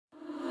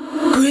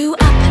Grew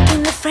up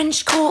in the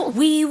French court,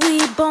 oui,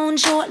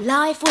 bonjour.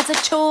 Life was a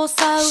chore,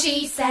 so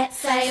she set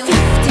sail.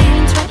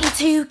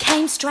 1522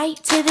 came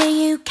straight to the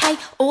UK.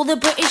 All the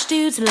British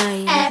dudes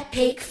lame.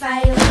 Epic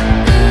fail.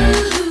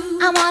 Ooh,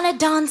 I wanna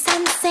dance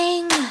and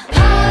sing.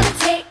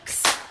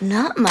 Politics,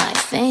 not my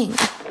thing.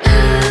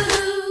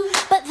 ooh.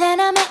 But then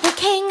I met the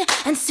king,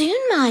 and soon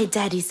my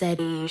daddy said,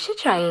 you should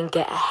try and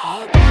get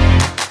ahead.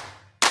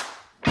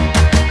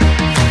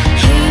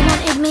 He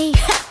wanted me,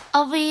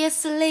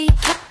 obviously,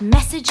 kept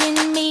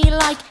messaging me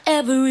like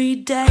every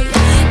day.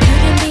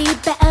 Couldn't be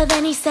better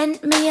than he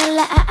sent me a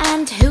letter,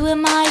 and who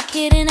am I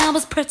kidding, I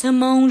was prêt à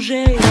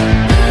manger.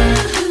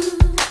 Ooh.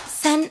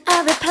 Sent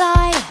a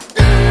reply,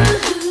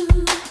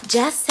 Ooh.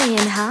 just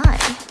saying hi.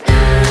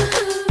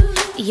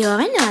 Ooh. You're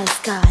a nice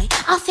guy,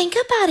 I'll think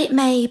about it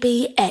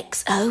maybe.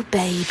 XO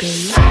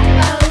baby.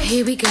 Uh-oh.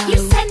 Here we go. You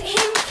sent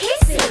him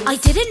kisses. I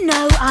didn't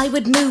know I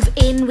would move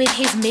in with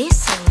his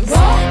missus.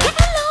 What? Get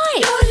a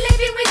life. You're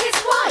living with his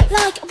wife.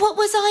 Like, what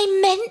was I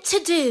meant to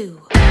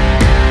do?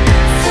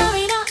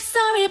 Sorry, not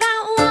sorry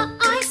about what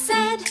I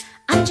said.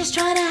 I'm just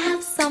trying to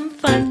have some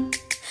fun.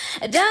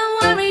 Don't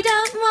worry,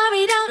 don't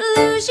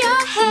lose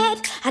your head.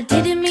 I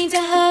didn't mean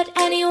to hurt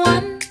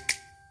anyone.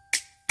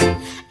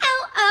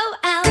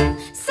 LOL,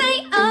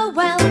 say oh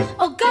well,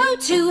 or go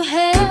to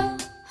hell.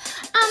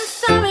 I'm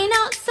sorry,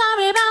 not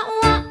sorry about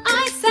what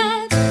I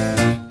said.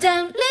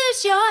 Don't lose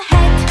your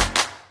head.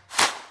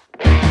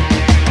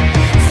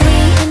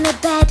 3 in the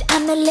bed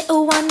and the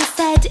little one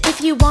said,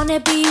 if you wanna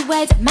be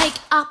wed, make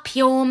up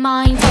your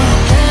mind.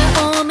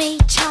 Her or me,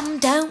 chum,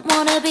 don't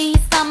wanna be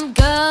some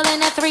girl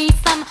in a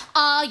threesome.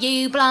 Are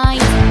you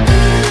blind?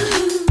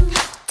 Ooh.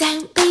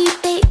 Don't be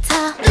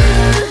bitter,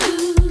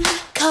 Ooh.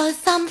 'cause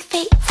I'm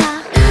fitter.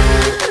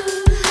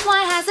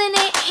 Why hasn't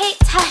it hit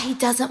her? He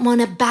doesn't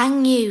wanna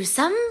bang you.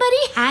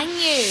 Somebody hang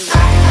you.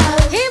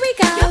 Uh-oh. Here we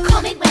go. Your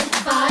comment went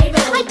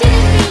viral. I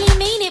didn't really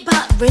mean it,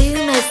 but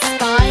rumours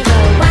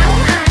spiral. Wow,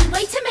 and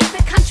way to make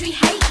the country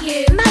hate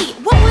you. Mate,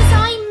 what was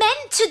I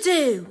meant to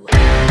do?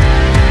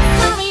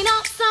 Sorry,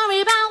 not sorry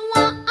about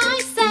what I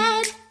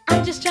said.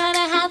 I'm just trying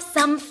to have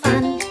some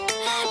fun.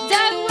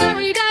 Don't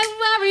worry,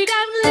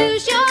 don't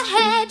lose your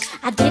head.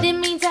 I didn't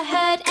mean to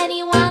hurt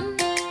anyone.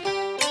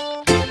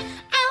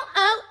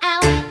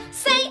 LOL,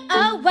 say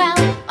oh well,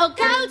 or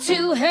go to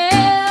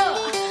hell.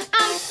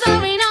 I'm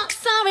sorry, not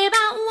sorry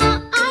about what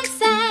I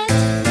said.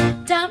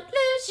 Don't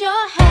lose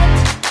your head.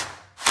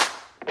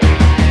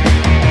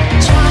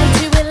 Tried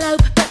to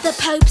elope, but the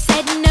Pope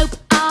said nope.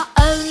 Our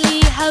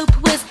only hope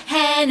was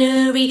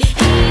Henry.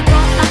 He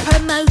got a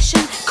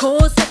promotion,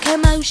 caused a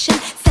commotion,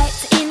 set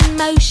in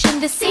motion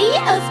the C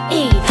of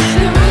E.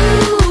 The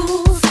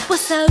rules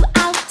were so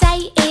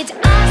outdated.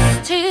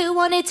 Us two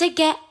wanted to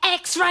get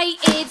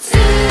X-rated.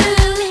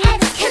 Soon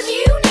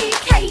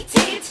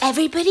Excommunicated.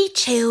 everybody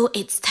chill,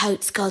 it's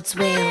totes God's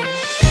will.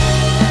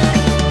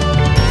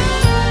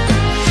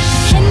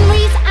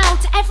 Henry's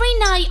out every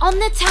night on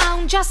the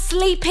town, just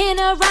sleeping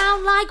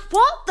around like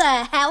what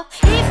the hell?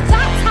 If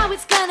that's how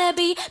it's gonna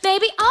be,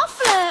 maybe I'll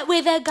flirt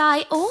with a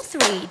guy or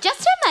 3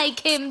 just to make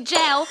him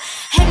gel.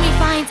 Henry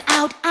finds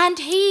out and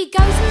he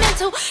goes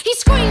mental. He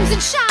screams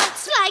and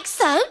shouts like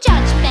so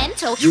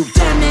judgmental. You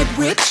damned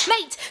witch!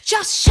 Mate,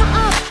 just shut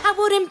up. I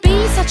wouldn't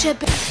be such a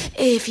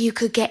if you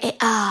could get it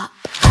up.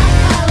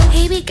 Uh-oh.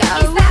 Here we go.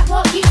 Is that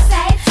what you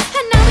said?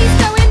 And now he's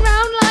going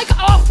round like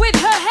off with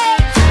her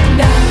head.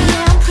 No.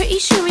 Yeah, I'm pretty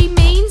sure he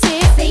means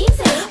it. Seems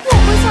it.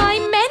 What was I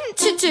meant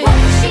to do? What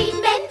was she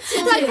meant to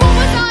do? Like, what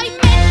was I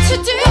meant to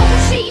do? What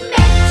was she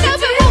meant to No,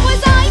 do? but what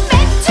was I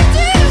meant to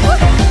do?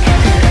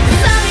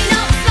 Sorry,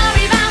 not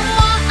sorry about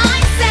what I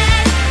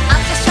said.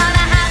 I'm just trying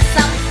to have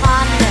some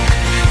fun.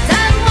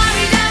 Don't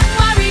worry,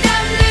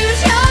 don't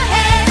lose your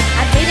head.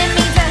 I didn't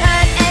mean to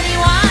hurt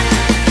anyone.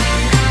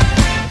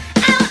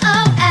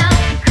 LOL,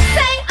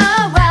 say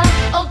oh well,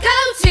 or go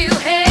to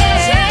hell.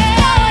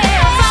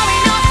 Sorry,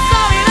 not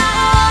sorry about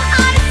what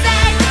I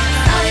said.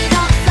 Sorry,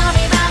 not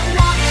sorry about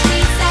what she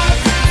said.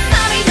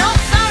 Sorry, not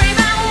sorry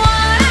about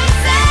what I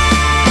said.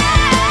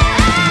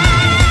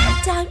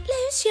 Don't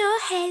lose your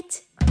head.